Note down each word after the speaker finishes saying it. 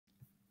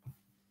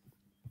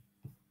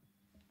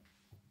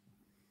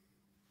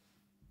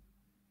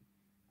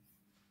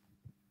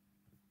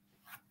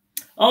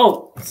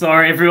Oh,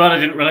 sorry everyone, I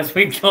didn't realise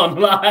we'd gone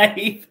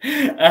live.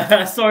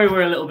 Sorry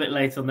we're a little bit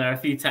late on there, a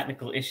few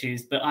technical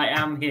issues, but I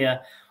am here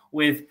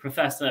with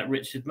Professor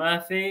Richard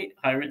Murphy.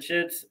 Hi,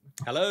 Richard.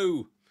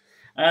 Hello.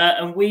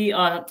 And we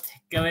are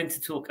going to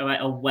talk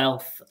about a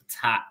wealth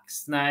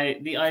tax. Now,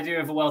 the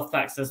idea of a wealth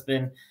tax has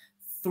been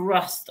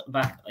thrust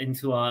back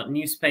into our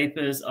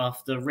newspapers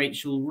after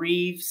Rachel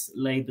Reeves,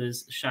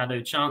 Labour's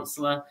shadow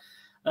chancellor,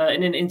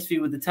 in an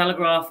interview with the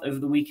Telegraph over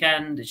the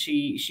weekend,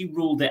 she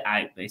ruled it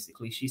out.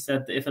 Basically, she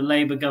said that if a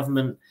Labour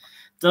government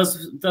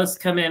does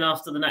come in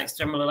after the next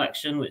general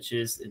election, which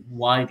is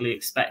widely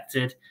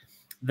expected,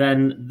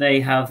 then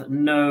they have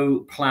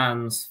no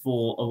plans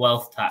for a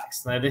wealth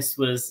tax. Now, this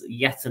was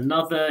yet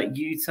another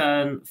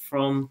U-turn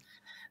from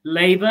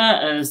Labour,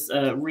 as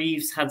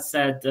Reeves had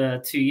said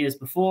 2 years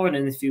before in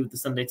an interview with the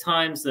Sunday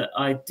Times, that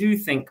I do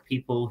think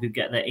people who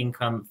get their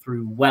income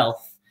through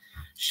wealth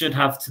should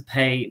have to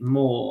pay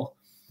more.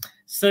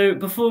 So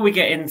before we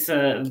get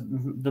into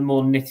the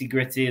more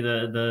nitty-gritty,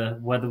 the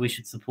whether we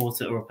should support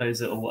it or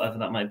oppose it or whatever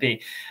that might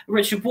be,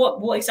 Richard,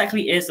 what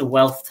exactly is a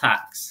wealth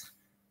tax?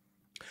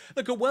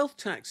 Look, a wealth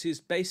tax is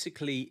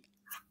basically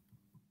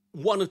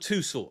one of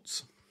two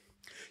sorts.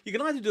 You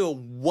can either do a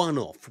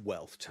one-off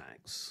wealth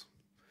tax,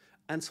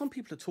 and some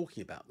people are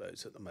talking about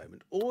those at the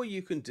moment, or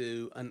you can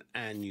do an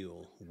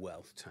annual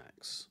wealth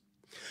tax.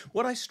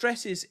 What I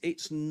stress is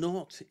it's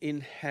not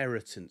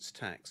inheritance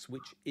tax,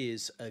 which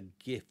is a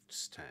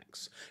gifts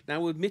tax.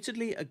 Now,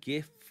 admittedly,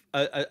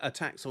 a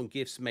tax on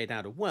gifts made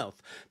out of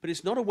wealth, but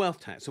it's not a wealth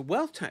tax. A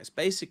wealth tax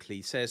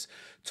basically says,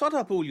 tot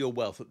up all your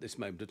wealth at this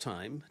moment of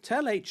time,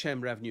 tell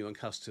HM Revenue and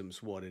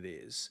Customs what it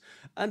is,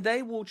 and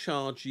they will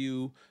charge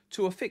you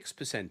to a fixed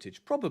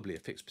percentage, probably a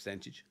fixed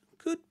percentage.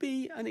 Could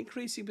be an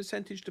increasing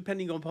percentage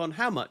depending upon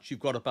how much you've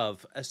got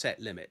above a set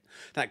limit.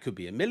 That could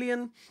be $1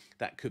 million,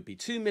 that could be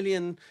 2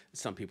 million,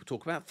 some people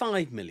talk about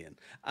 5 million.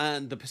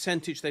 And the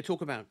percentage they talk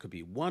about could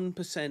be 1%,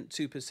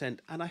 2%,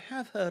 and I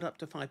have heard up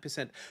to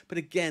 5%, but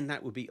again,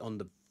 that would be on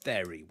the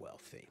very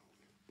wealthy.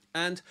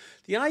 And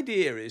the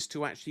idea is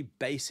to actually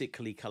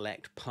basically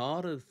collect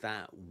part of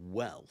that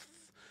wealth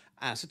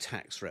as a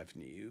tax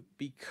revenue,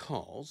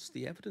 because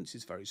the evidence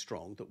is very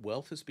strong that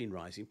wealth has been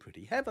rising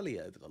pretty heavily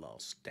over the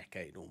last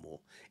decade or more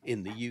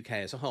in the UK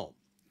as a whole.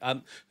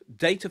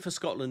 Data for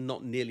Scotland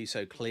not nearly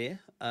so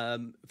clear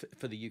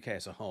for the UK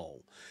as a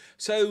whole.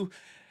 So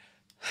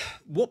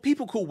what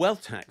people call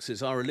wealth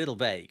taxes are a little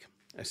vague.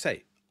 I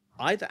say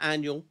either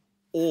annual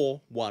or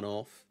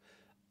one-off,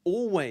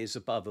 always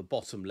above a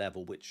bottom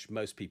level, which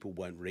most people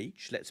won't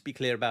reach. Let's be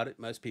clear about it.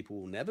 Most people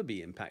will never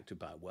be impacted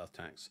by a wealth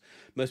tax.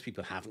 Most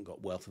people haven't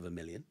got wealth of $1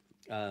 million.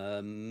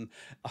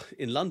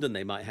 In London,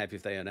 they might have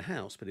if they own a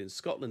house, but in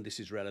Scotland, this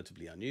is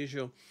relatively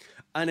unusual.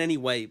 And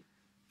anyway,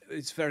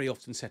 it's very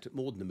often set at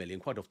more than $1 million,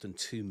 quite often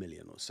 2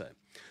 million or so.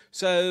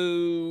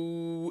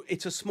 So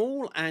it's a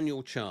small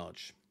annual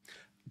charge.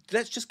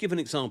 Let's just give an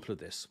example of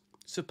this.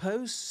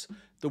 Suppose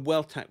the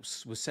wealth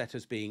tax was set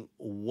as being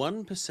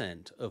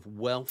 1% of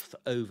wealth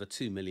over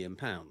 £2 million,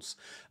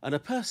 and a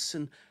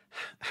person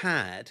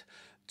had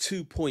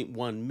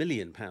 £2.1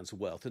 million of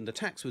wealth, and the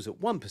tax was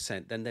at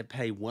 1%, then they'd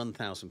pay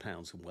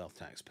 £1,000 in wealth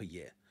tax per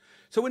year.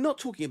 So we're not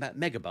talking about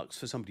megabucks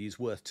for somebody who's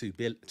worth 2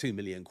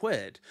 million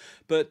quid,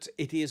 but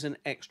it is an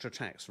extra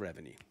tax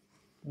revenue.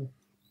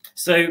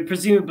 So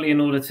presumably,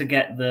 in order to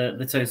get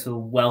the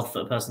total wealth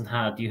that a person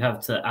had, you have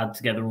to add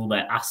together all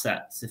their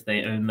assets. If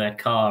they own their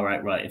car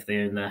outright, if they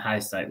own their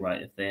house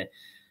outright, if they...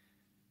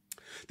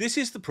 This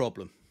is the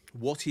problem.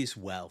 What is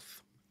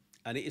wealth?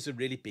 And it is a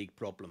really big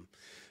problem.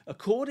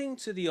 According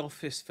to the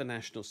Office for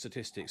National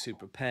Statistics, who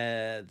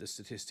prepare the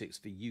statistics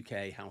for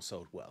UK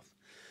household wealth,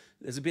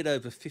 there's a bit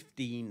over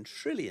 £15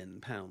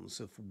 trillion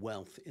of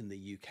wealth in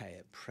the UK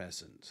at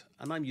present.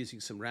 And I'm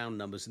using some round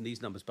numbers, and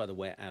these numbers, by the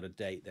way, are out of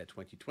date. They're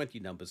 2020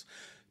 numbers,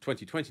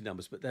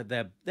 but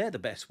they're the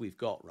best we've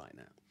got right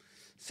now.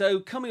 So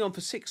coming on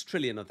for 6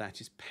 trillion of that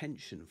is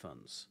pension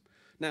funds.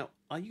 Now,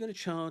 are you going to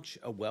charge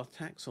a wealth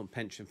tax on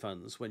pension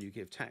funds when you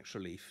give tax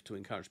relief to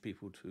encourage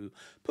people to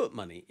put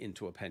money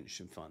into a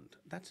pension fund?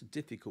 That's a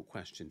difficult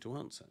question to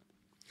answer.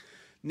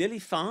 Nearly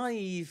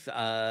 5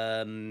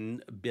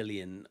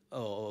 billion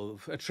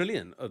of a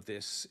trillion of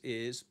this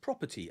is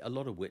property, a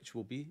lot of which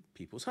will be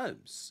people's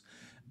homes.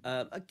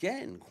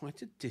 Again,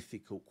 quite a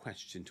difficult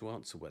question to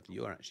answer whether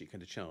you're actually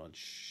going to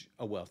charge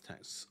a wealth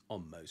tax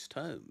on most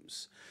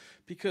homes,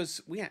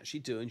 because we actually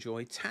do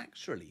enjoy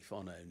tax relief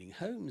on owning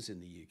homes in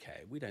the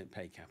UK. We don't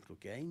pay capital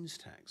gains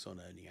tax on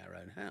owning our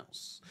own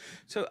house.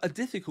 So a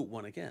difficult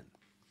one again.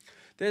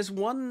 There's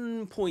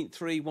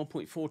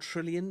 1.4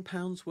 trillion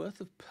pounds worth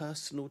of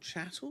personal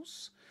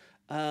chattels.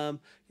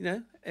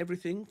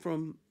 Everything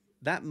from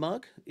that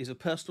mug is a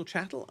personal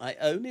chattel. I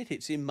own it.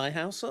 It's in my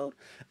household.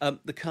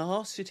 The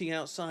car sitting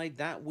outside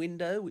that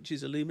window, which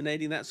is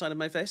illuminating that side of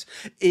my face,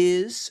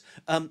 is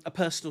a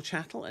personal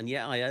chattel. And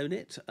yeah, I own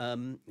it.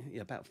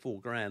 About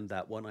 £4,000,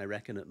 that one, I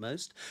reckon, at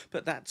most.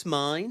 But that's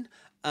mine.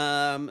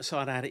 So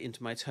I'd add it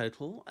into my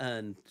total,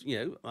 and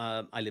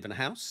I live in a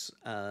house,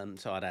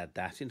 so I'd add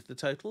that into the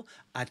total.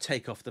 I'd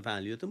take off the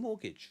value of the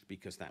mortgage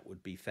because that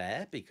would be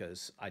fair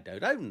because I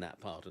don't own that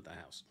part of the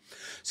house.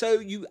 So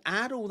you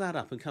add all that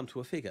up and come to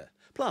a figure.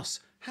 Plus,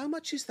 how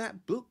much is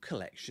that book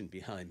collection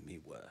behind me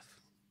worth?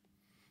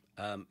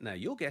 Now,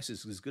 your guess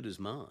is as good as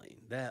mine.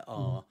 There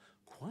are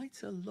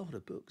quite a lot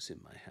of books in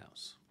my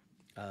house,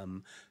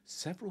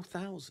 several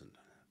thousand.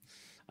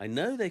 I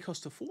know they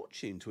cost a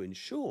fortune to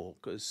insure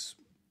because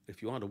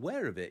if you aren't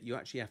aware of it, you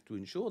actually have to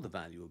insure the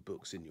value of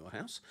books in your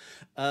house.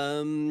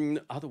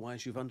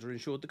 Otherwise, you've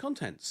underinsured the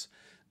contents.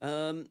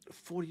 40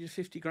 to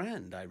 50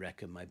 grand, I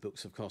reckon my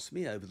books have cost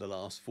me over the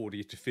last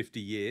 40 to 50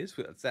 years.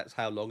 That's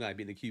how long I've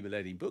been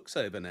accumulating books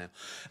over now.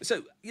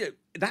 So,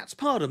 that's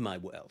part of my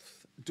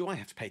wealth. Do I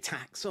have to pay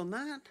tax on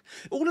that?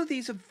 All of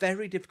these are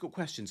very difficult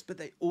questions, but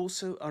they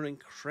also are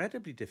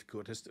incredibly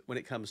difficult when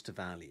it comes to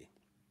value.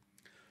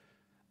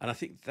 And I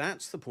think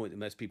that's the point that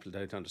most people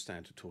don't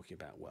understand when talking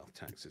about wealth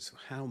taxes.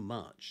 How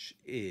much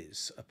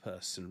is a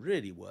person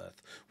really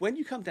worth when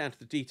you come down to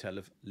the detail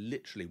of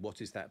literally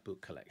what is that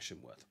book collection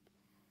worth?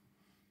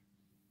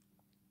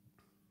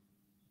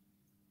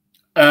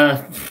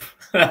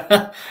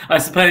 I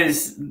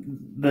suppose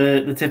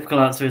the typical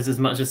answer is as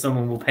much as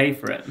someone will pay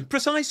for it.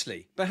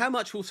 Precisely. But how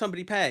much will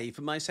somebody pay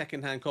for my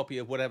second-hand copy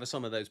of whatever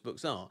some of those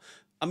books are?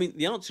 I mean,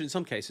 the answer in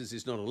some cases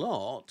is not a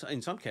lot.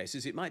 In some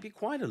cases, it might be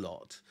quite a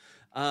lot.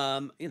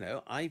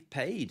 I've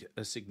paid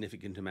a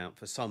significant amount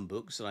for some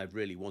books that I've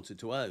really wanted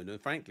to own. And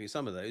frankly,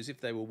 some of those,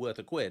 if they were worth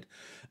a quid,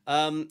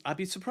 I'd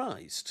be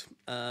surprised.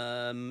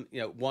 Why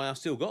I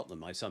still got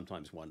them, I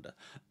sometimes wonder,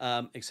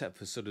 except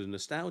for sort of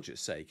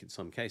nostalgia's sake in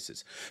some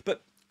cases.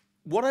 But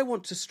what I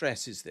want to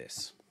stress is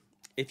this.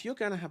 If you're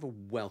going to have a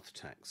wealth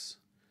tax,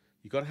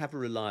 you've got to have a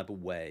reliable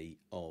way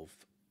of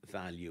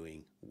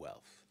valuing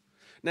wealth.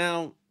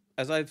 Now,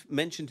 as I've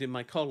mentioned in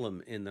my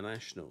column in The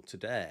National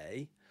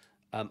today,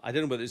 I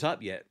don't know whether it's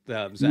up yet.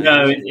 No,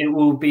 it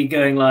will be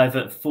going live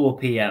at 4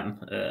 p.m.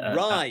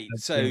 Right,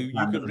 so you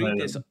can read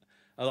this.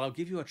 I'll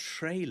give you a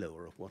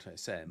trailer of what I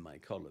say in my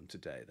column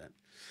today then.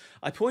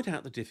 I point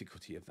out the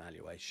difficulty of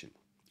valuation.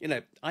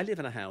 I live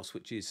in a house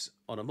which is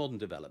on a modern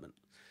development.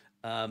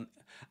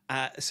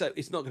 So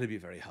it's not going to be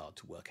very hard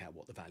to work out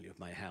what the value of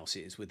my house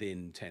is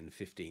within 10,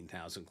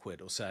 15,000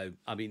 quid or so.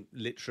 I mean,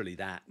 literally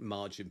that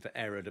margin for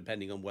error,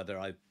 depending on whether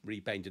I've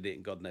repainted it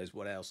and God knows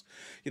what else,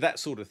 that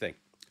sort of thing.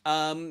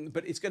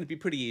 But it's going to be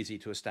pretty easy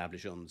to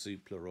establish on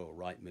Zoopla or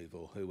Rightmove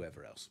or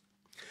whoever else.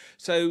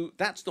 So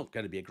that's not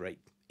going to be a great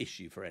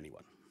issue for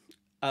anyone.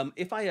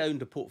 If I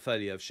owned a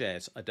portfolio of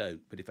shares, I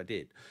don't, but if I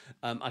did,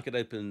 I could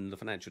open the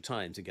Financial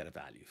Times and get a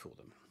value for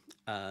them.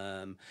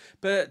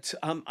 But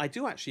I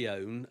do actually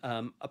own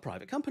a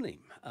private company.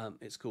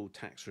 It's called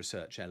Tax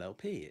Research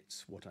LLP.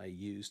 It's what I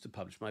use to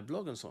publish my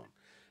blog and so on.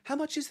 How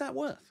much is that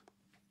worth?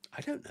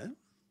 I don't know.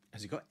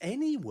 Has it got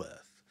any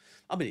worth?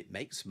 I mean, it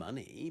makes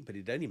money, but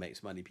it only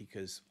makes money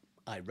because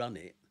I run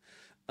it.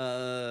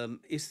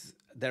 Is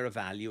there a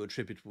value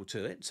attributable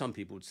to it? Some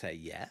people would say,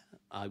 yeah.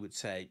 I would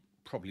say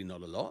probably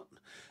not a lot.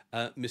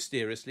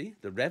 Mysteriously,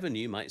 the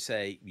revenue might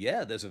say,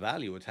 yeah, there's a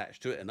value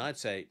attached to it. And I'd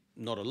say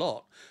not a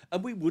lot.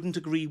 And we wouldn't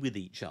agree with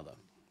each other.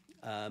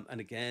 And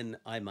again,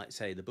 I might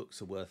say the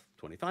books are worth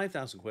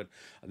 25,000 quid,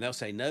 and they'll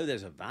say, no,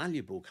 there's a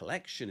valuable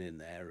collection in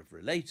there of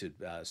related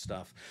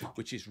stuff,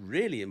 which is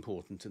really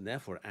important, and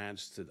therefore it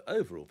adds to the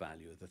overall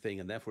value of the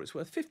thing, and therefore it's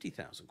worth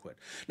 50,000 quid.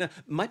 Now,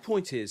 my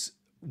point is,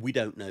 we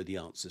don't know the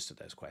answers to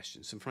those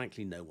questions, and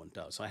frankly, no one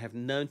does. I have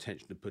no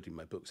intention of putting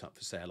my books up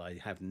for sale. I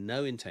have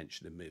no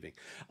intention of moving.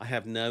 I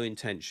have no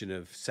intention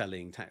of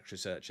selling Tax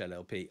Research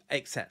LLP,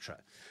 etc.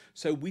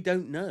 So we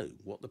don't know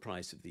what the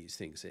price of these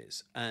things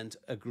is. And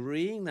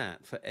agreeing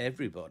that for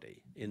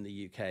everybody in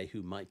the UK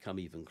who might come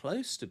even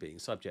close to being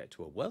subject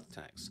to a wealth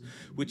tax,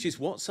 which is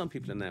what some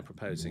people are now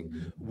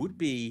proposing, would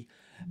be,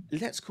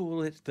 let's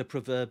call it the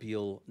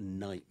proverbial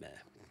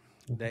nightmare.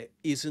 There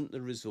isn't the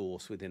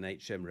resource within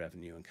HM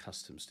Revenue and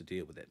Customs to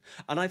deal with it.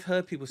 And I've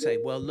heard people say,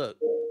 well, look,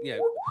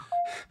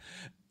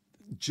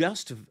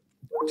 just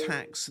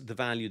tax the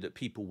value that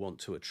people want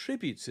to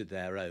attribute to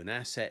their own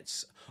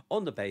assets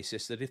on the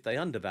basis that if they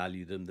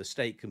undervalue them, the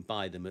state can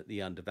buy them at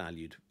the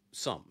undervalued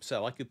sum.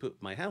 So I could put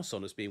my house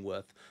on as being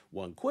worth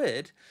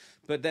 £1,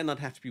 but then I'd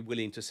have to be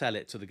willing to sell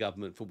it to the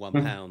government for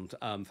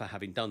 £1 for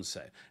having done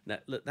so. Now,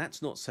 look,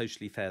 that's not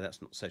socially fair.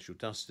 That's not social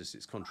justice.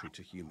 It's contrary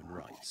to human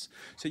rights.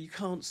 So you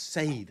can't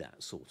say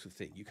that sort of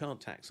thing. You can't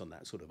tax on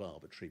that sort of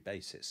arbitrary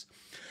basis.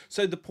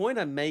 So the point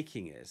I'm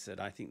making is that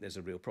I think there's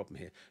a real problem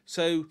here.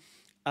 So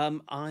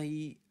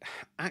I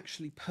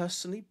actually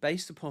personally,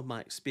 based upon my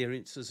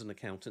experience as an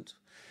accountant,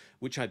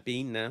 which I've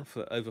been now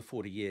for over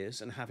 40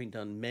 years, and having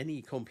done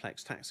many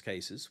complex tax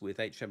cases with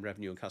HM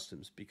Revenue and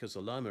Customs, because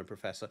although I'm a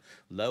professor,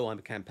 though I'm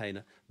a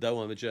campaigner, though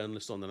I'm a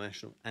journalist on The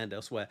National and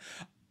elsewhere,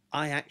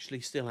 I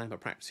actually still am a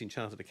practicing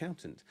chartered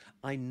accountant.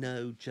 I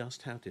know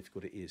just how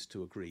difficult it is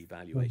to agree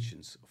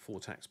valuations for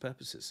tax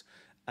purposes.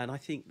 And I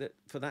think that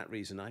for that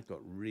reason, I've got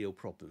real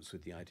problems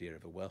with the idea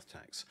of a wealth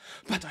tax.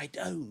 But I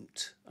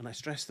don't, and I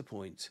stress the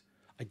point,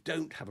 I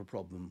don't have a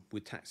problem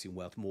with taxing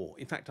wealth more.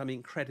 In fact, I'm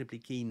incredibly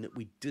keen that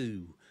we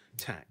do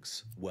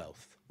tax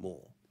wealth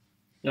more.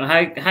 Now,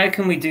 how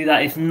can we do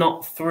that if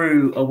not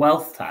through a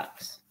wealth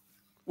tax?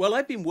 Well,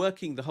 I've been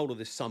working the whole of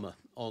this summer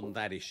on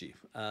that issue.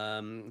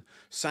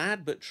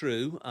 Sad but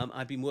true,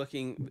 I've been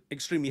working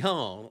extremely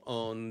hard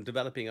on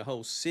developing a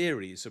whole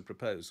series of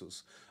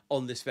proposals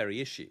on this very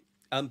issue.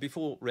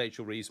 Before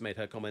Rachel Reeves made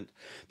her comment,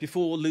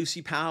 before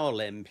Lucy Powell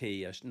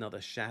MP,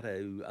 another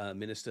shadow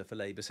minister for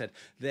Labour, said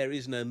there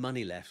is no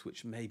money left,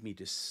 which made me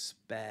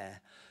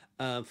despair.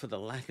 For the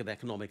lack of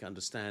economic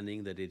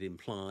understanding that it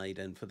implied,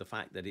 and for the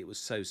fact that it was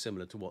so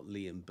similar to what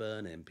Liam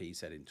Byrne MP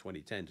said in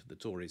 2010 to the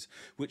Tories,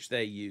 which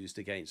they used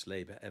against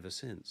Labour ever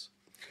since.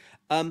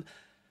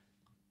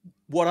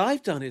 What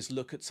I've done is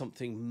look at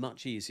something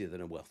much easier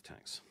than a wealth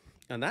tax,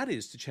 and that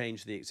is to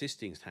change the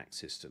existing tax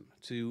system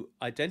to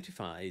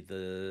identify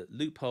the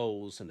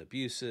loopholes and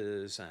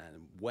abuses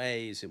and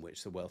ways in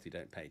which the wealthy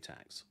don't pay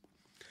tax.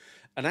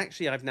 And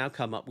actually, I've now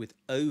come up with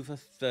over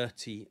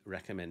 30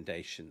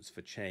 recommendations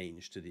for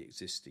change to the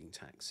existing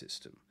tax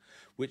system,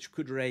 which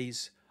could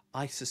raise,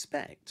 I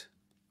suspect,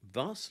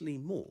 vastly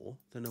more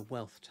than a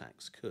wealth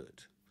tax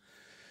could.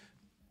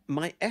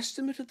 My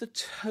estimate of the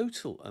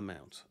total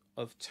amount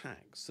of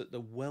tax that the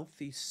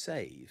wealthy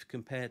save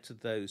compared to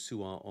those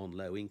who are on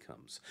low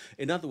incomes.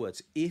 In other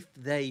words, if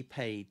they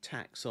paid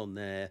tax on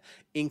their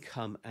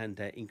income and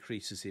their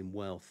increases in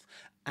wealth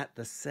at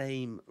the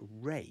same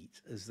rate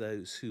as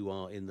those who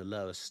are in the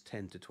lowest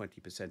 10 to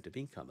 20% of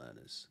income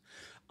earners,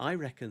 I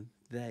reckon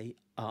they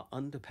are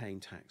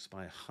underpaying tax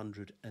by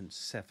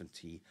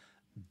 £170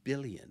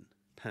 billion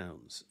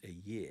a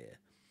year,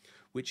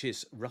 which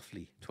is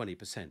roughly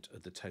 20%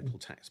 of the total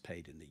tax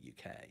paid in the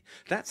UK.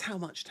 That's how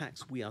much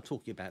tax we are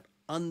talking about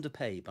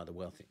underpaid by the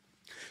wealthy.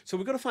 So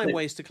we've got to find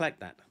ways to collect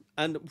that.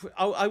 And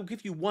I'll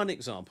give you one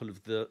example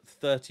of the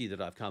 30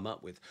 that I've come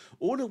up with,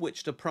 all of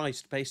which are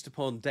priced based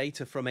upon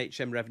data from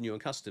HM Revenue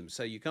and Customs.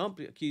 So you can't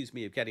accuse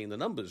me of getting the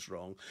numbers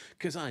wrong,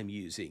 because I'm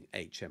using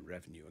HM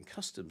Revenue and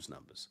Customs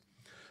numbers.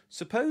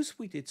 Suppose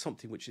we did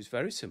something which is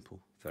very simple,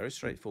 very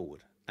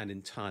straightforward, and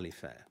entirely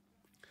fair.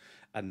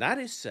 And that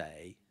is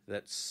say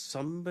that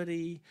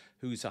somebody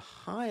who's a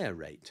higher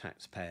rate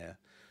taxpayer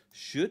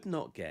should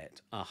not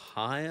get a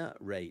higher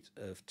rate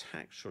of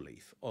tax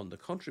relief on the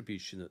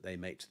contribution that they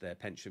make to their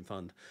pension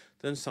fund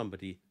than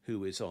somebody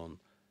who is on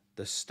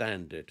the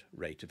standard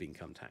rate of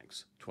income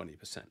tax,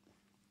 20%.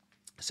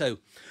 So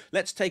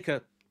let's take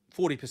a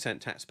 40%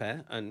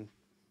 taxpayer, and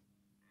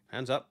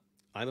hands up,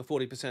 I'm a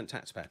 40%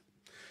 taxpayer.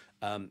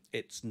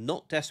 It's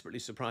not desperately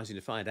surprising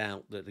to find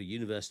out that a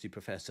university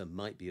professor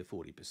might be a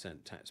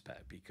 40%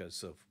 taxpayer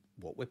because of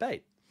what we're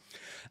paid.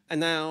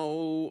 And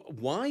now,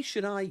 why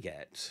should I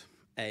get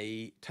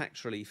a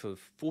tax relief of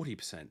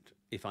 40%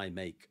 if I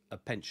make a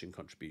pension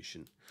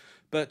contribution,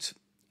 but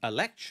a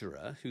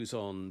lecturer who's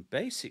on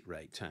basic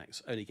rate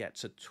tax only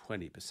gets a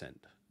 20%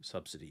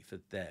 subsidy for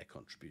their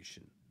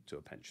contribution to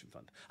a pension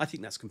fund? I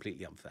think that's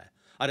completely unfair.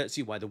 I don't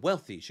see why the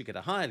wealthy should get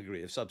a higher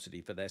degree of subsidy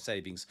for their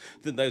savings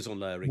than those on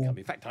lower income.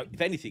 In fact, if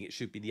anything, it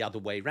should be the other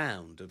way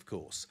round, of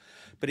course.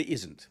 But it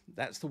isn't.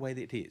 That's the way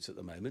that it is at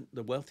the moment.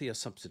 The wealthy are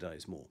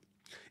subsidised more.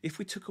 If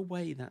we took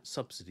away that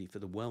subsidy for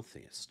the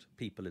wealthiest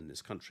people in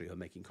this country who are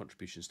making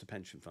contributions to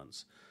pension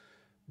funds,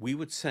 we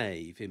would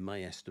save, in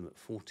my estimate,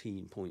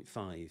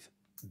 £14.5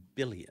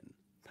 billion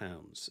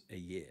a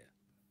year.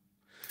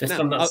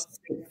 Just now,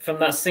 from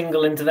that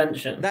single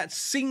intervention? That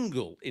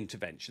single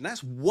intervention.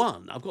 That's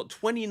one. I've got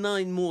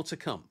 29 more to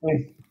come.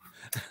 Okay.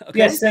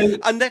 Yeah,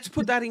 and let's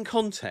put that in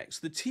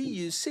context. The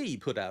TUC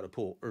put out a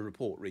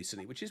report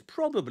recently, which is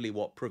probably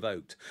what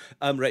provoked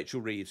Rachel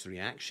Reeves'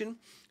 reaction.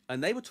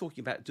 And they were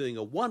talking about doing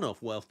a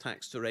one-off wealth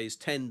tax to raise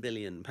 £10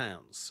 billion.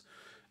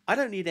 I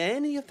don't need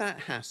any of that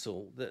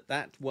hassle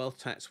that wealth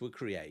tax would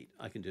create.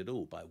 I can do it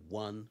all by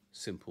one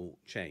simple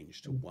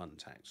change to one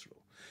tax law.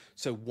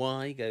 So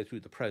why go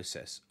through the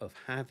process of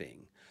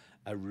having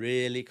a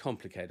really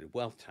complicated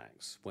wealth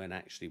tax when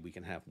actually we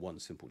can have one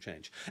simple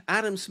change?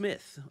 Adam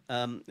Smith,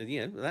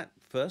 that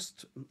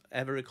first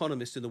ever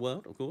economist in the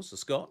world, of course, a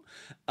Scot,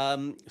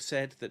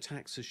 said that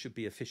taxes should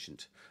be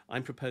efficient.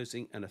 I'm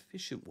proposing an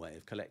efficient way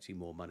of collecting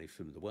more money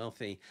from the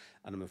wealthy,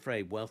 and I'm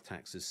afraid wealth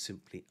taxes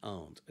simply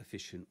aren't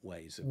efficient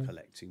ways of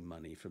collecting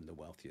money from the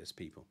wealthiest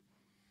people.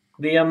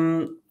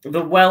 The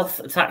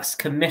Wealth Tax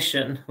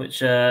Commission,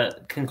 which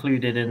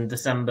concluded in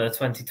December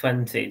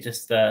 2020,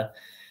 just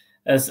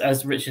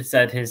as Richard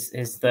said,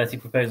 his 30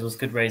 proposals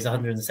could raise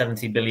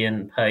 170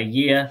 billion per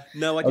year.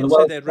 No, I didn't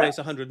say they'd raise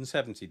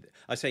 170.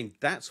 I'm saying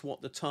that's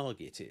what the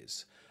target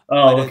is.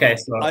 Oh, okay.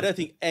 I don't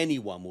think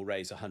anyone will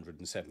raise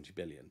 170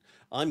 billion.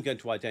 I'm going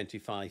to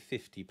identify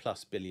 50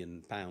 plus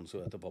billion pounds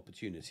worth of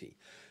opportunity.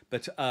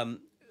 But I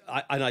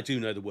do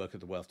know the work of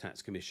the Wealth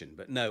Tax Commission.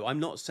 But no, I'm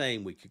not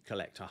saying we could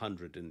collect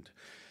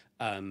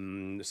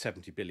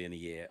 170 billion a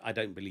year. I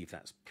don't believe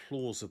that's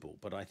plausible,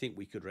 but I think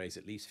we could raise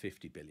at least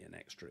 50 billion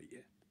extra a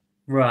year.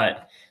 Right.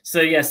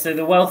 So, so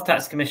the Wealth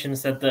Tax Commission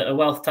said that a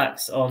wealth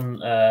tax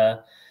on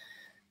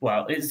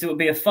Well, it would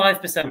be a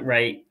 5%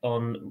 rate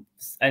on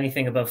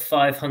anything above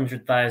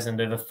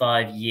 500,000 over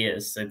 5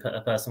 years. So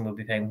a person would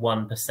be paying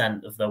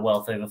 1% of their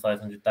wealth over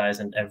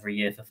 500,000 every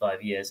year for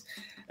 5 years.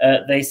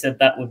 They said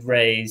that would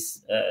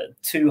raise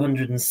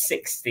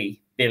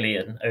 260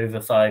 billion over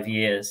 5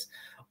 years,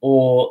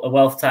 or a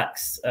wealth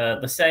tax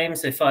the same,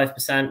 so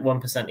 5%,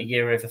 1% a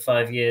year over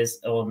 5 years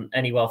on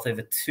any wealth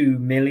over 2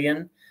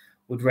 million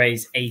would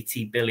raise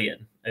 80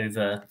 billion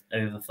over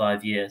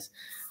 5 years.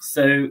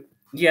 So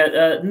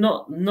yeah,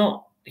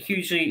 not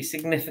hugely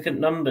significant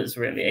numbers,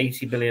 really.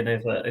 80 billion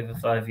over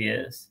 5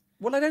 years.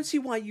 Well, I don't see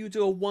why you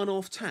do a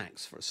one-off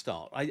tax for a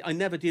start. I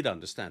never did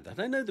understand that.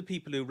 I know the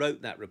people who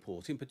wrote that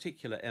report, in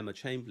particular Emma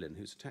Chamberlain,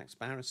 who's a tax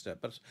barrister,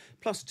 but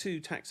plus 2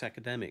 tax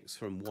academics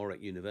from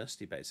Warwick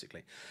University,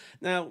 basically.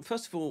 Now,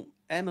 first of all,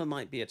 Emma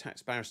might be a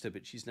tax barrister,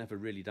 but she's never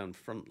really done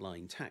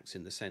frontline tax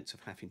in the sense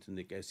of having to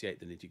negotiate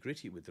the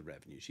nitty-gritty with the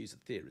revenue. She's a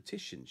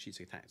theoretician. She's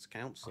a tax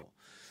counsel.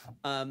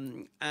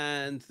 And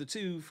the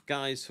 2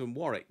 guys from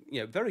Warwick,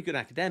 very good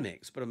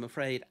academics, but I'm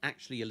afraid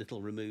actually a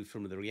little removed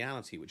from the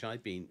reality, which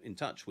I've been in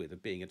touch with,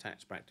 of being a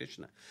tax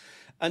practitioner.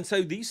 And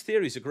so these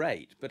theories are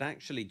great, but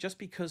actually just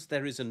because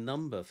there is a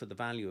number for the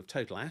value of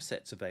total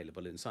assets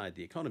available inside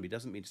the economy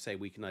doesn't mean to say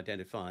we can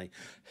identify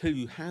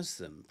who has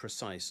them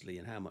precisely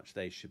and how much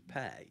they should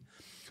pay.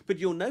 But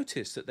you'll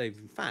notice that they've,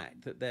 in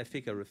fact, that their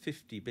figure of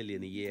 50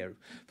 billion a year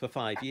for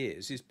 5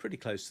 years is pretty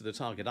close to the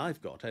target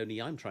I've got,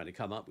 only I'm trying to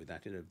come up with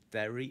that in a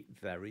very,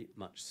 very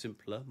much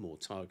simpler, more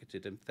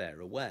targeted and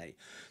fairer way.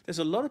 There's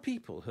a lot of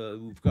people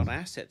who've got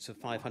assets of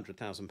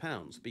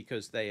 £500,000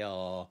 because they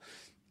are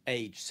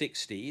age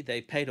 60,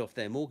 they've paid off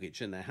their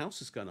mortgage and their house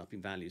has gone up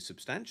in value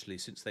substantially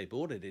since they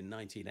bought it in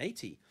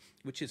 1980,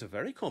 which is a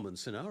very common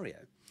scenario,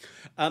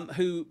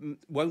 who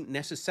won't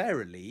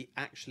necessarily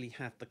actually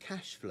have the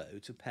cash flow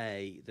to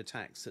pay the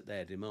tax that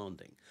they're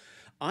demanding.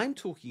 I'm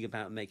talking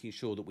about making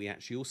sure that we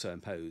actually also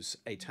impose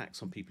a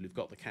tax on people who've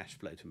got the cash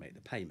flow to make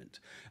the payment.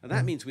 And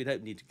that means we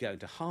don't need to go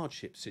into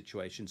hardship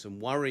situations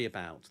and worry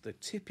about the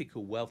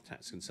typical wealth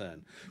tax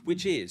concern,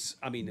 which is,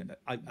 I mean,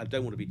 I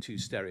don't want to be too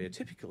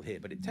stereotypical here,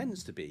 but it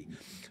tends to be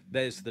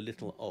there's the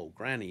little old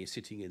granny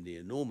sitting in the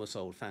enormous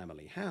old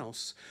family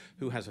house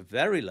who has a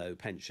very low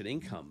pension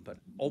income, but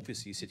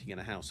obviously sitting in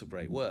a house of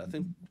great worth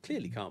and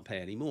clearly can't pay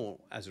any more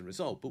as a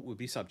result, but would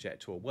be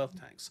subject to a wealth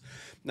tax.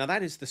 Now,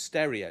 that is the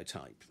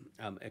stereotype.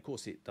 Of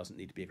course, it doesn't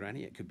need to be a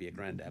granny. It could be a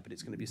granddad, but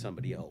it's going to be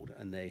somebody old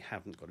and they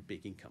haven't got a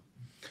big income.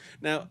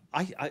 Now,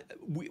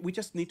 we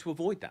just need to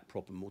avoid that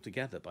problem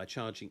altogether by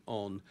charging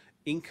on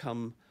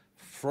income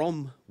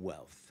from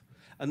wealth.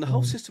 And the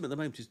whole system at the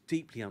moment is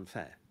deeply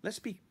unfair. Let's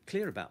be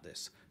clear about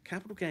this.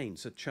 Capital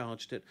gains are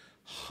charged at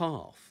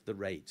half the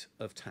rate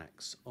of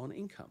tax on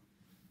income.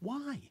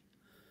 Why?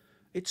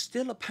 It's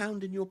still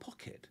 £1 in your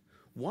pocket.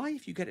 Why,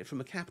 if you get it from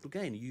a capital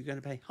gain, are you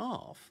going to pay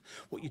half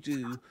what you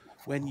do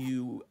when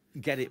you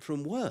get it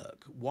from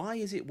work? Why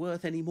is it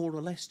worth any more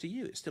or less to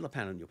you? It's still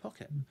 £1 in your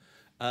pocket.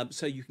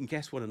 So you can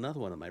guess what another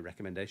one of my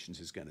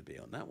recommendations is going to be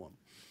on that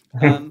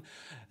one.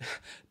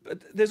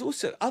 But there's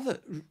also other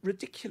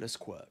ridiculous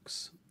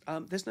quirks.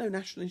 There's no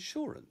national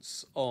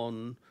insurance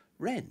on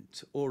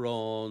rent or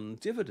on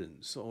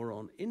dividends or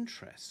on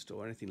interest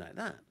or anything like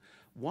that.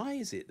 Why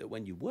is it that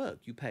when you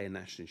work, you pay a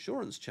national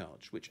insurance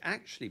charge, which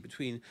actually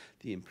between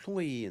the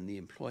employee and the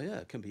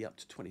employer can be up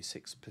to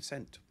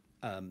 26%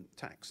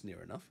 tax,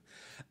 near enough,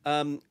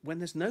 when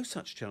there's no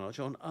such charge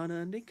on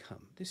unearned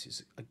income? This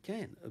is,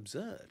 again,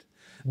 absurd.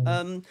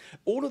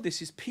 All of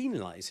this is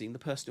penalising the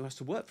person who has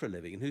to work for a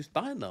living and who's,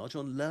 by and large,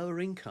 on lower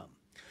income.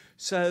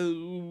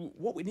 So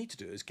what we need to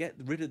do is get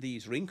rid of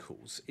these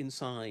wrinkles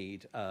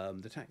inside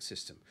the tax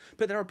system.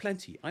 But there are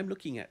plenty. I'm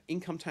looking at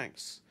income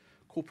tax,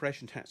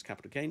 corporation tax,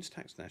 capital gains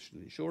tax,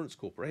 national insurance,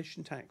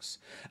 corporation tax,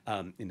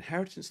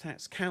 inheritance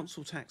tax,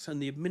 council tax,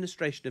 and the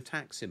administration of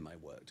tax in my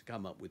work to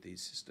come up with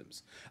these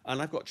systems.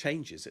 And I've got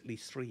changes, at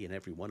least 3 in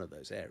every one of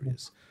those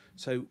areas.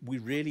 So we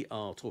really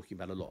are talking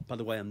about a lot. By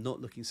the way, I'm not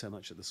looking so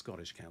much at the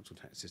Scottish council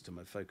tax system.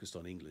 I've focused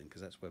on England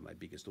because that's where my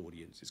biggest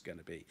audience is going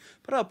to be.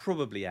 But I'll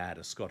probably add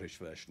a Scottish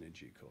version in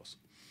due course.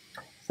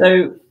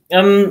 So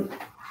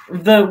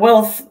the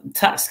Wealth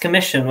Tax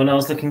Commission, when I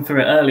was looking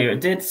through it earlier,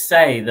 it did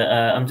say that,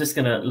 I'm just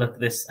going to look at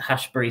this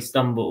Hashbury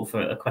Stumble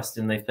for a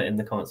question they've put in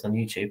the comments on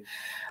YouTube.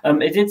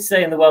 It did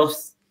say in the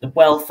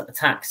Wealth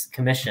Tax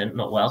Commission,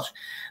 not Welsh,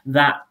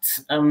 that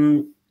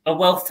a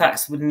wealth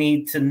tax would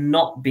need to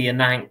not be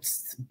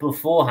announced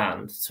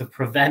beforehand to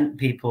prevent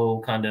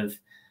people kind of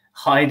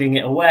hiding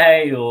it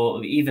away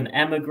or even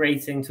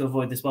emigrating to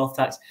avoid this wealth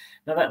tax.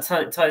 Now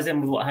that ties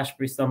in with what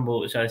Hashbury Stumble,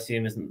 which I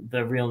assume isn't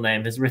the real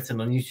name, has written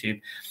on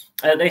YouTube.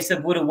 They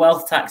said, would a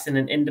wealth tax in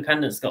an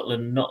independent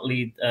Scotland not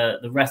lead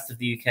the rest of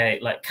the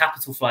UK, like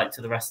capital flight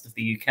to the rest of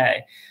the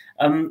UK?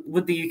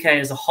 Would the UK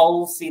as a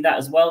whole see that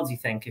as well, do you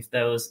think, if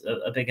there was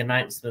a big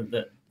announcement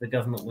that the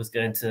government was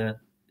going to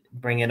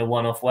bring in a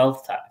one-off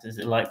wealth tax? Is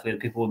it likely that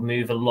people would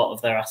move a lot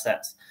of their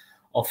assets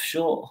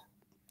offshore?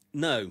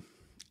 No.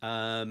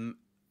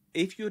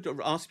 If you had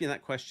asked me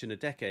that question a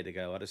decade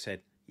ago, I'd have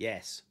said,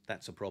 yes,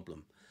 that's a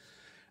problem.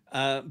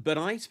 But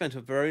I spent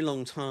a very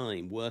long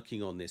time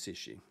working on this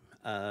issue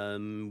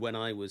when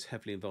I was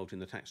heavily involved in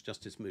the tax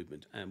justice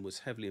movement and was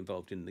heavily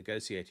involved in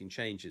negotiating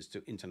changes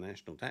to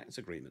international tax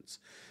agreements.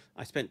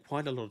 I spent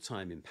quite a lot of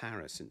time in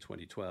Paris in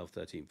 2012,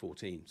 13,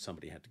 14.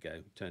 Somebody had to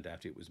go. Turned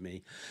out it was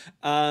me.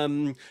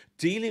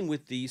 Dealing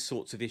with these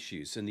sorts of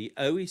issues. And the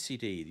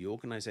OECD, the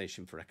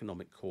Organization for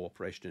Economic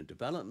Cooperation and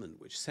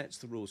Development, which sets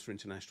the rules for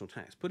international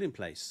tax, put in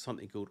place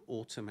something called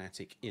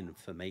automatic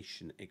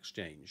information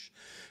exchange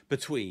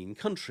between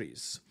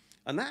countries.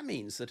 And that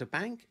means that a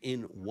bank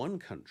in one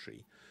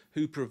country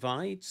who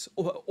provides,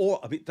 or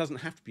I mean, it doesn't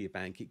have to be a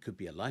bank, it could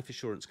be a life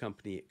assurance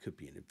company, it could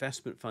be an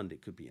investment fund,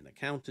 it could be an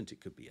accountant, it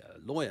could be a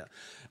lawyer.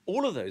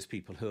 All of those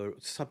people who are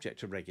subject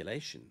to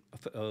regulation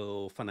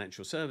or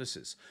financial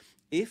services,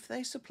 if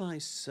they supply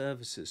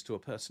services to a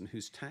person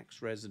who's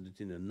tax resident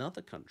in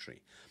another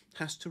country,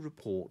 has to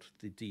report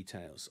the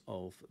details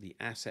of the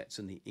assets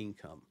and the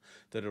income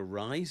that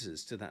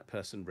arises to that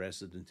person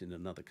resident in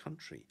another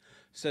country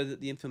so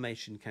that the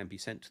information can be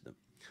sent to them.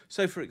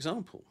 So, for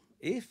example,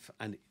 if,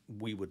 and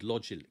we would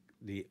logically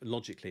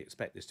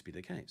expect this to be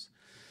the case,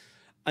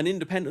 an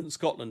independent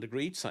Scotland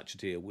agreed such a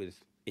deal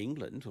with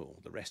England or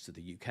the rest of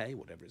the UK,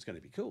 whatever it's going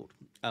to be called,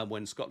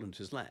 when Scotland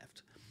has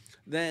left,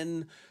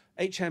 then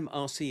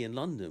HMRC in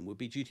London would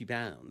be duty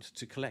bound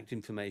to collect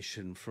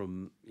information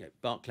from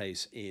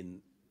Barclays in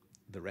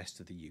the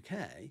rest of the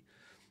UK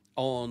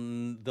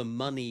on the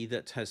money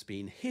that has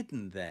been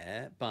hidden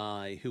there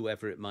by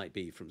whoever it might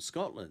be from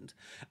Scotland,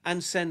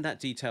 and send that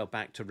detail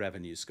back to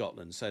Revenue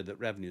Scotland so that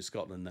Revenue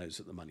Scotland knows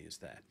that the money is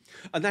there.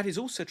 And that is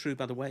also true,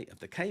 by the way, of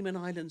the Cayman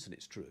Islands, and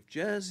it's true of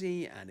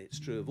Jersey, and it's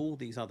true of all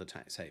these other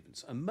tax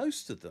havens. And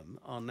most of them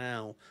are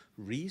now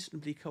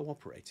reasonably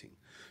cooperating.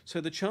 So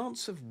the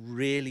chance of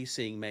really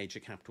seeing major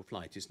capital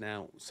flight is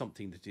now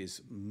something that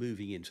is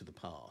moving into the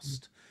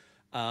past.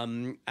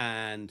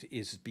 And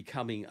is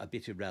becoming a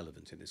bit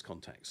irrelevant in this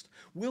context.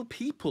 Will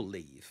people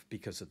leave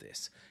because of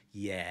this?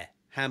 Yeah.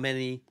 How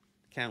many?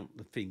 Count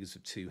the fingers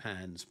of two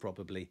hands,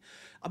 probably.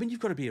 I mean, you've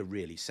got to be a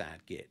really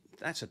sad git.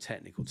 That's a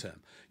technical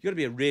term. You've got to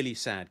be a really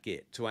sad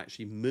git to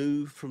actually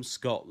move from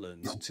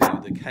Scotland to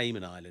the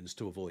Cayman Islands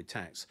to avoid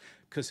tax,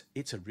 because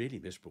it's a really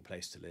miserable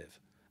place to live.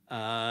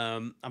 I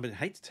mean, I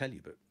hate to tell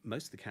you, but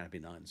most of the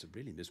Caribbean islands are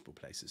really miserable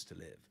places to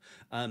live.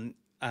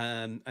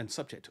 And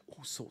subject to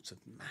all sorts of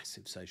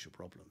massive social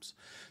problems.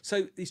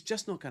 So it's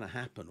just not going to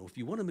happen. Or if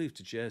you want to move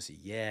to Jersey,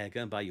 yeah,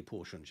 go and buy your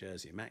Porsche on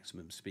Jersey,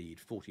 maximum speed,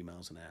 40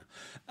 miles an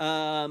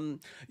hour.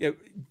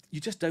 You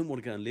just don't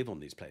want to go and live on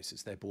these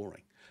places. They're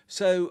boring.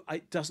 So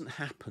it doesn't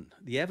happen.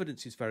 The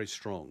evidence is very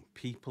strong.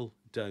 People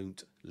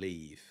don't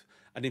leave.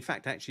 And in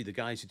fact, actually, the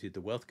guys who did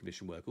the Wealth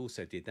Commission work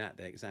also did that.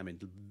 They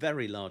examined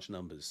very large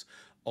numbers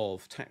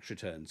of tax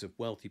returns of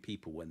wealthy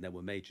people when there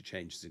were major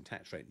changes in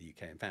tax rate in the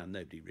UK and found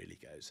nobody really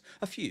goes.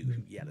 A few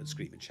who yell and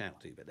scream and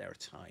shout do, but they're a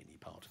tiny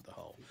part of the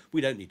whole.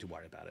 We don't need to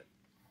worry about it.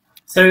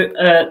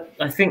 So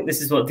I think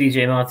this is what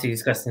DJ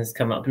Marty's question has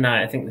come up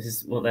now. I think this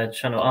is what they're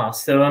trying to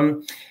ask.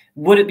 So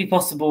would it be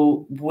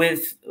possible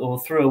with or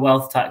through a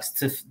wealth tax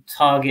to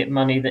target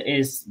money that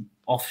is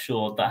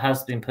offshore, that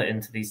has been put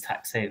into these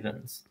tax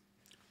havens?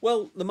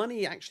 Well, the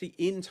money actually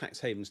in tax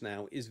havens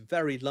now is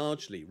very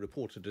largely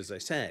reported, as I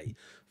say,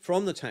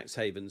 from the tax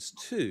havens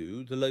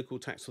to the local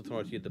tax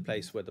authority of the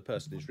place where the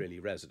person is really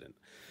resident.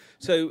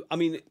 So, I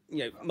mean,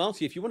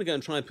 Marty, if you want to go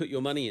and try and put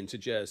your money into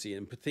Jersey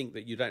and think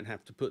that you don't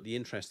have to put the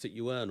interest that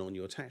you earn on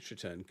your tax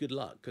return, good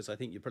luck, because I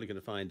think you're probably going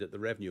to find that the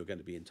revenue are going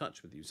to be in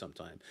touch with you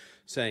sometime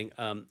saying,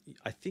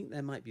 I think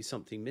there might be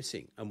something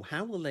missing. And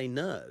how will they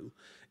know?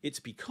 It's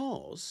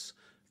because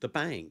the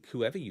bank,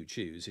 whoever you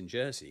choose in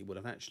Jersey, will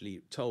have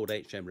actually told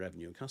HM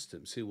Revenue and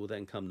Customs, who will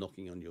then come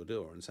knocking on your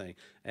door and saying,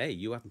 hey,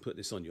 you haven't put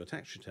this on your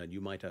tax return, you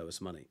might owe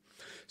us money.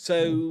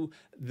 So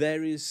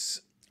there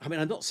is, I mean,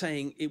 I'm not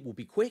saying it will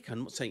be quick. I'm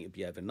not saying it'll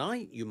be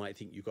overnight. You might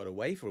think you got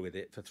away with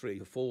it for 3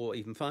 or 4,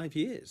 even 5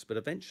 years, but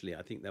eventually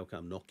I think they'll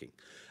come knocking.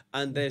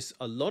 And there's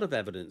a lot of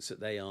evidence that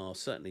they are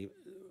certainly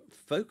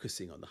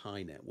focusing on the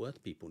high net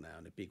worth people now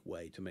in a big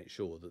way to make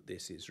sure that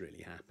this is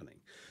really happening.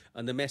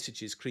 And the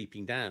message is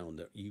creeping down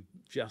that you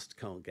just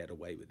can't get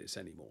away with this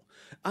anymore.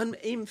 And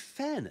in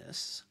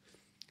fairness,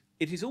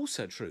 it is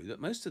also true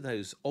that most of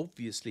those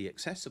obviously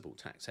accessible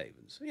tax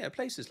havens,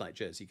 places like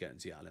Jersey,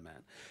 Guernsey, Isle of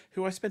Man,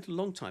 who I spent a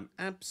long time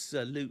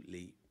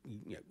absolutely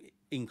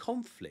in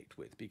conflict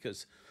with,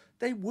 because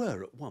they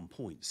were at one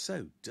point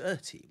so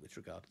dirty with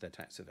regard to their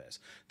tax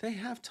affairs. They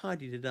have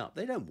tidied it up.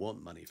 They don't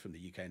want money from the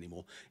UK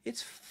anymore.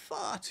 It's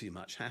far too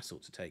much hassle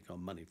to take on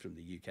money from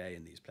the UK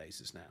in these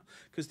places now,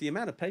 because the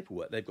amount of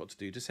paperwork they've got to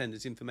do to send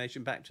this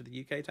information back to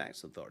the UK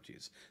tax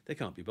authorities, they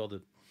can't be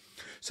bothered.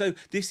 So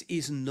this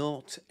is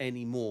not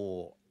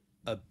anymore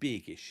a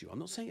big issue. I'm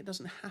not saying it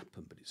doesn't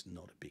happen, but it's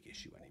not a big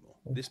issue anymore.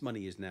 This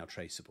money is now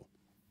traceable.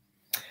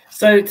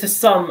 So to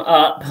sum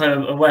up,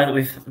 I'm aware that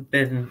we've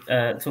been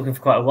talking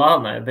for quite a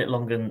while now, a bit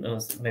longer than I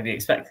was maybe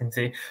expecting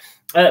to.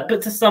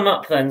 But to sum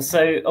up then,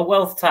 so a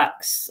wealth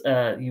tax,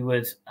 you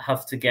would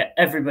have to get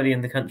everybody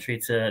in the country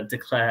to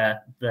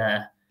declare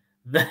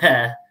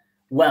their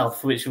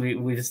wealth, which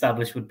we've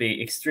established would be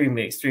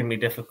extremely, extremely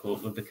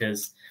difficult,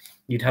 because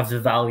you'd have to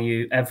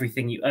value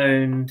everything you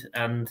owned.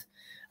 And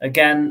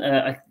again,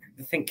 I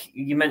think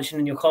you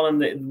mentioned in your column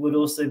that it would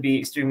also be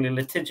extremely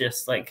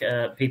litigious. Like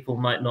people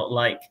might not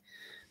like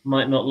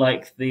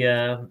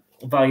the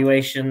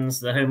valuations.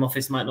 The Home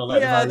Office might not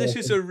like the valuations.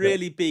 This is a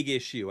really big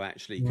issue,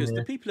 actually, because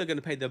the people who are going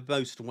to pay the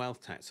most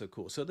wealth tax, of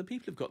course, are the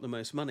people who've got the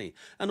most money.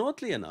 And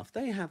oddly enough,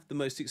 they have the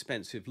most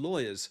expensive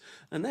lawyers,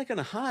 and they're going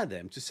to hire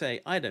them to say,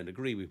 I don't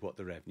agree with what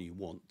the revenue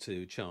want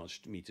to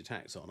charge me to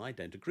tax on. I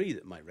don't agree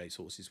that my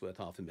racehorse is worth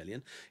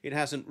 $500,000. It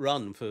hasn't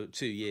run for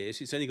 2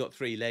 years. It's only got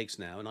 3 legs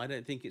now, and I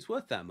don't think it's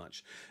worth that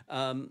much.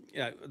 You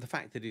know, the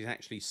fact that it's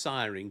actually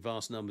siring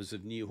vast numbers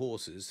of new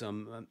horses,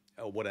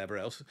 or whatever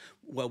else,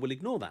 well, we'll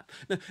ignore that.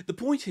 Now, the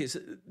point is,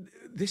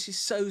 this is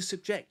so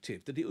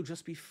subjective that it will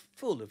just be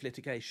full of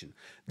litigation.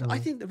 I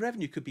think the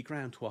revenue could be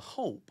ground to a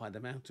halt by the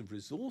amount of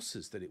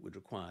resources that it would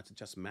require to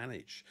just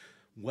manage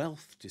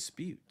wealth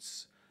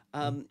disputes,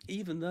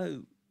 even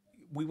though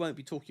we won't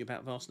be talking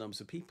about vast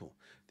numbers of people.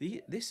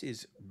 This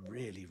is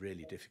really,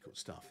 really difficult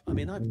stuff. I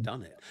mean, I've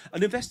done it.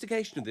 An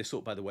investigation of this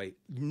sort, by the way,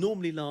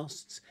 normally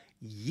lasts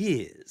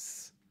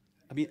years.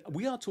 I mean,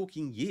 we are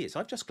talking years.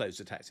 I've just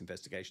closed a tax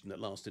investigation that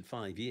lasted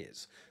 5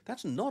 years.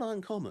 That's not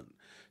uncommon.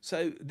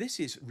 So this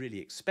is really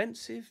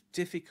expensive,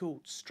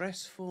 difficult,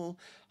 stressful,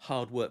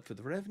 hard work for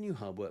the revenue,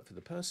 hard work for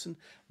the person.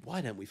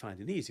 Why don't we find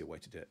an easier way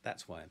to do it?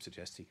 That's why I'm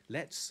suggesting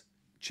let's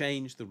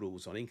change the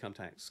rules on income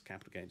tax,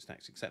 capital gains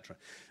tax, etc.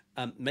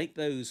 Make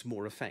those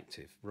more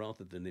effective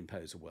rather than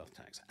impose a wealth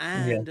tax.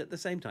 And at the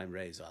same time,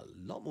 raise a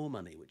lot more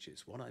money, which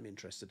is what I'm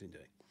interested in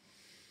doing.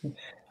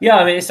 Yeah,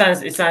 I mean, it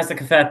sounds like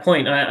a fair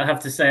point. I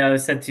have to say, I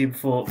said to you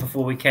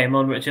before we came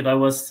on, Richard, I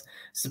was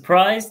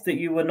surprised that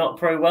you were not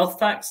pro wealth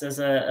tax. As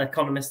an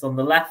economist on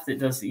the left, it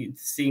does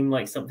seem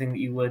like something that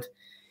you would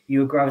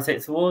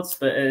gravitate towards,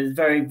 but a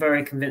very,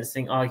 very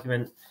convincing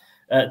argument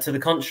to the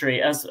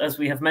contrary. As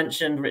we have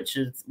mentioned,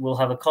 Richard will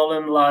have a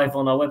column live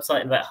on our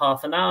website in about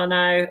half an hour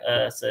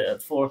now, so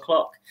at 4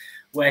 o'clock,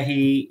 where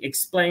he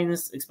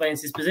explains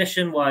his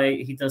position,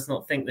 why he does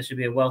not think there should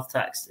be a wealth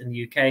tax in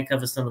the UK,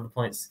 covers some of the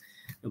points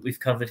that we've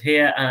covered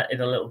here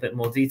in a little bit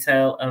more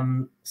detail.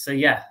 So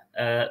yeah,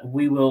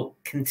 we will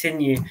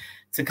continue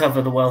to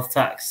cover the wealth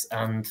tax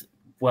and,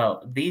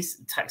 well, these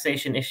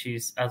taxation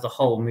issues as a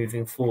whole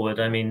moving forward.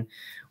 I mean,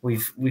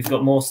 we've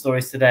got more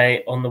stories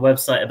today on the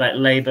website about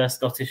Labour,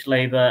 Scottish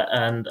Labour,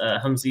 and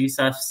Humza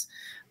Yousaf's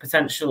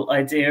potential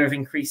idea of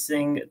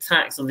increasing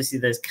tax. Obviously,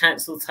 there's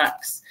council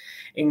tax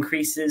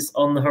increases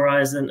on the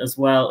horizon as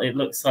well. It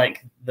looks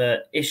like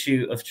the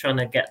issue of trying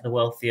to get the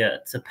wealthier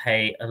to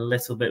pay a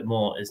little bit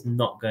more is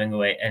not going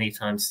away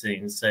anytime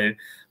soon. So I'm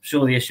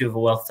sure the issue of a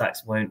wealth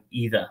tax won't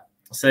either.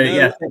 So no,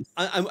 yeah,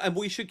 and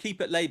we should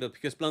keep at Labour,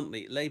 because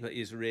bluntly, Labour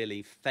is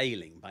really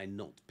failing by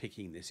not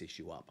picking this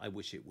issue up. I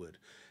wish it would.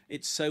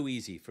 It's so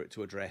easy for it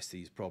to address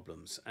these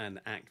problems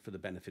and act for the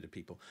benefit of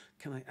people.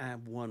 Can I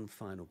add one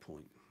final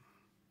point?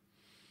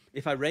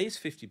 If I raise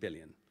 50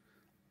 billion,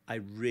 I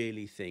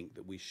really think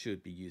that we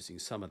should be using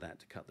some of that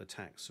to cut the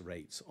tax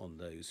rates on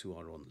those who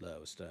are on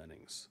lowest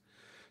earnings.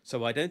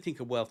 So I don't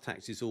think a wealth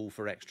tax is all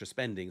for extra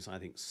spendings. I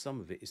think some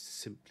of it is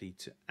simply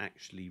to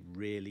actually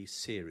really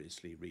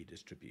seriously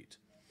redistribute.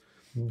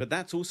 But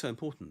that's also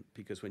important,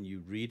 because when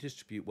you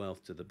redistribute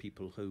wealth to the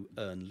people who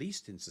earn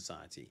least in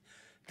society,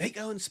 they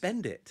go and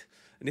spend it.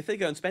 And if they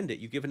go and spend it,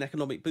 you give an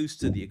economic boost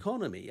to the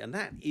economy. And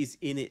that is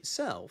in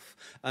itself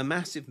a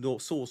massive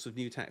source of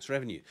new tax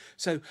revenue.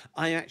 So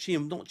I actually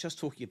am not just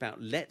talking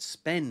about let's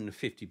spend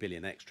 50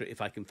 billion extra.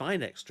 If I can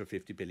find extra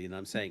 50 billion,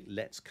 I'm saying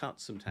let's cut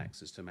some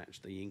taxes to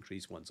match the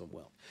increased ones on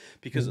wealth.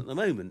 Because at the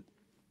moment,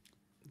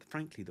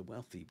 frankly, the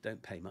wealthy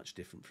don't pay much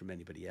different from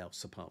anybody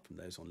else, apart from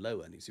those on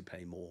low earnings who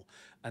pay more.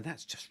 And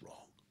that's just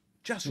wrong.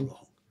 Just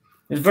wrong.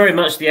 It's very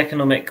much the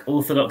economic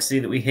orthodoxy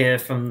that we hear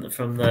from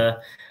the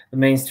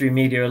mainstream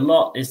media a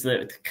lot, is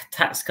that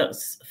tax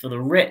cuts for the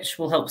rich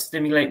will help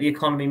stimulate the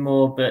economy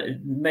more, but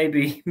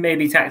maybe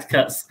tax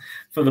cuts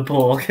for the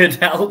poor could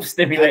help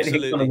stimulate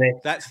the economy.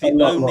 That's the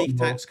only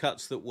tax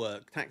cuts that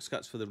work. Tax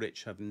cuts for the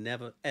rich have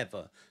never,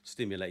 ever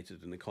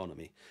stimulated an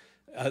economy.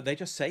 They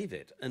just save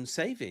it, and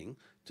saving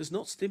does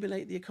not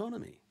stimulate the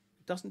economy.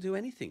 Doesn't do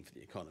anything for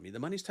the economy. The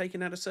money's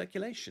taken out of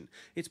circulation.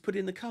 It's put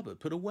in the cupboard,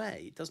 put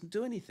away. It doesn't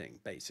do anything,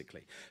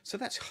 basically. So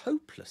that's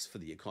hopeless for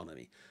the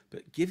economy.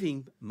 But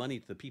giving money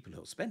to the people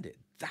who'll spend it,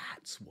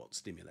 that's what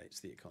stimulates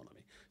the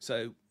economy.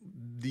 So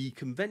the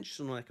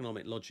conventional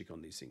economic logic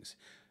on these things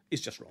is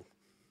just wrong.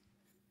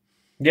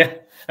 Yeah,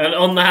 and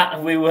on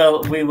that we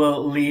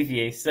will leave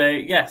you. So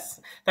yes,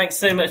 thanks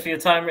so much for your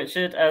time,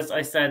 Richard. As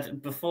I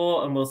said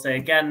before, and we'll say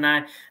again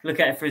now,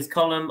 look out for his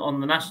column on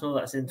The National.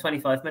 That's in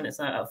 25 minutes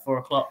now at 4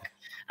 o'clock.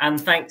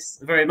 And thanks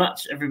very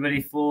much, everybody,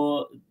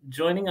 for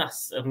joining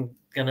us. I'm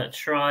gonna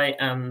try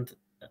and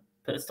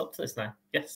put a stop to this now. Yes.